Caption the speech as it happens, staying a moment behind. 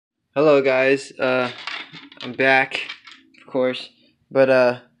Hello guys, I'm back, of course, but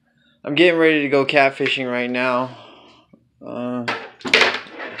I'm getting ready to go catfishing right now.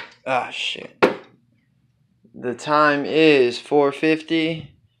 Shit. The time is 4:50,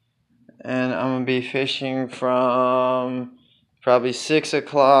 and I'm gonna be fishing from probably 6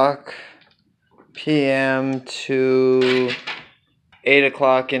 o'clock p.m. to 8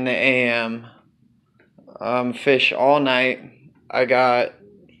 o'clock in the a.m. Fish all night. I got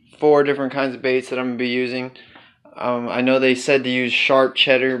 4 different kinds of baits that I'm gonna be using. I know they said to use sharp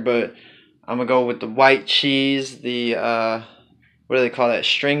cheddar, but I'm gonna go with the white cheese, the what do they call that?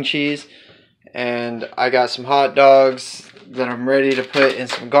 String cheese. And I got some hot dogs that I'm ready to put in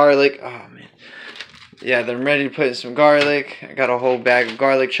some garlic. Oh man, yeah, that I'm ready to put in some garlic. I got a whole bag of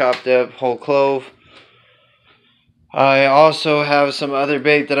garlic chopped up, whole clove. I also have some other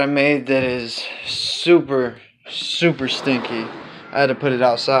bait that I made that is super stinky. I had to put it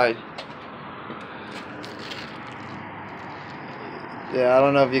outside. Yeah, I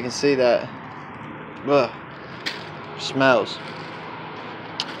don't know if you can see that. Ugh, smells.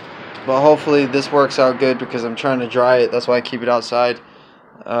 But hopefully this works out good because I'm trying to dry it. That's why I keep it outside.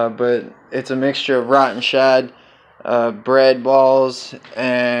 But it's a mixture of rotten shad, bread balls,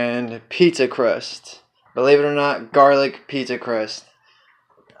 and pizza crust. Believe it or not, garlic pizza crust.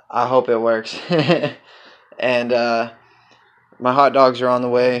 I hope it works. And my hot dogs are on the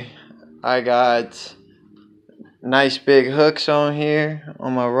way. I got nice big hooks on here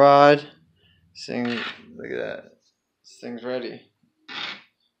on my rod. Look at that. This thing's ready.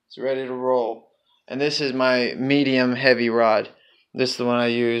 It's ready to roll. And this is my medium heavy rod. This is the one I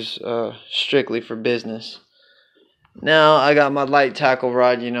use strictly for business. Now I got my light tackle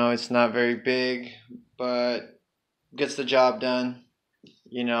rod. You know, it's not very big, but gets the job done.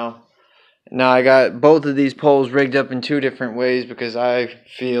 You know. Now I got both of these poles rigged up in 2 different ways because I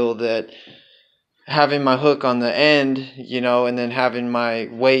feel that having my hook on the end, you know, and then having my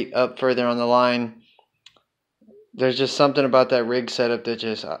weight up further on the line, there's just something about that rig setup that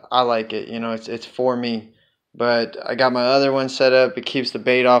just I like it. You know, it's for me. But I got my other one set up. It keeps the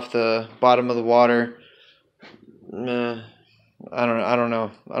bait off the bottom of the water. I don't know. I don't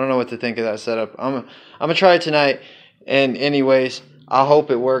know what to think of that setup. I'm gonna try it tonight. And anyways, I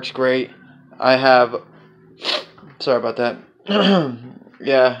hope it works great. I have. Sorry about that.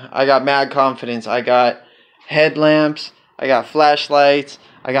 Yeah, I got mad confidence. I got headlamps. I got flashlights.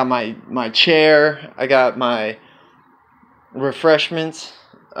 I got my chair. I got my refreshments.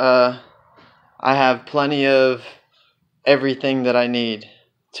 I have plenty of everything that I need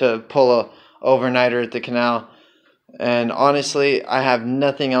to pull a overnighter at the canal. And honestly, I have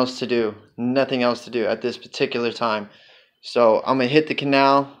nothing else to do. Nothing else to do at this particular time. So I'm going to hit the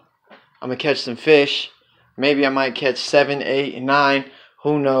canal. I'm going to catch some fish. Maybe I might catch 7, 8, 9.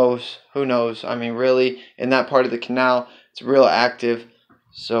 Who knows? Who knows? I mean, really, in that part of the canal, it's real active.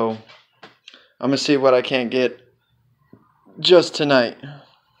 So I'm going to see what I can get just tonight.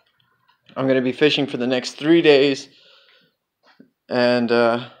 I'm going to be fishing for the next 3 days. And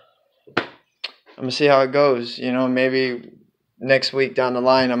I'm going to see how it goes. You know, maybe next week down the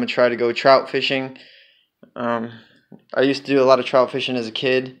line, I'm going to try to go trout fishing. I used to do a lot of trout fishing as a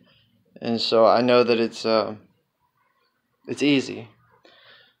kid. And so I know that it's easy.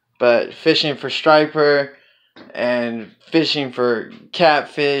 But fishing for striper and fishing for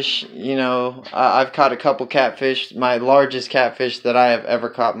catfish, you know, I've caught a couple catfish. My largest catfish that I have ever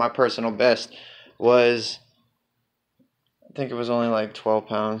caught, my personal best, was, I think it was only like 12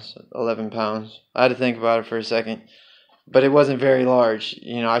 pounds, 11 pounds. I had to think about it for a second. But it wasn't very large.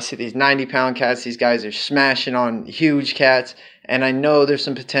 You know, I see these 90-pound cats. These guys are smashing on huge cats. And I know there's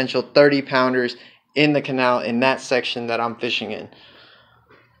some potential 30-pounders in the canal in that section that I'm fishing in.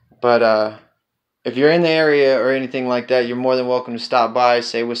 But if you're in the area or anything like that, you're more than welcome to stop by,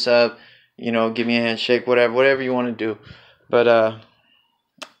 say what's up, you know, give me a handshake, whatever you want to do. But I'm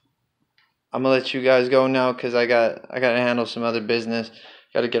gonna let you guys go now because I gotta handle some other business.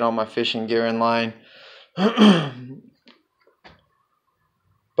 Got to get all my fishing gear in line.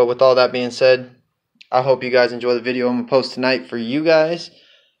 But with all that being said, I hope you guys enjoy the video I'm going to post tonight for you guys.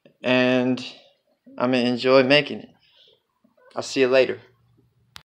 And I'm going to enjoy making it. I'll see you later.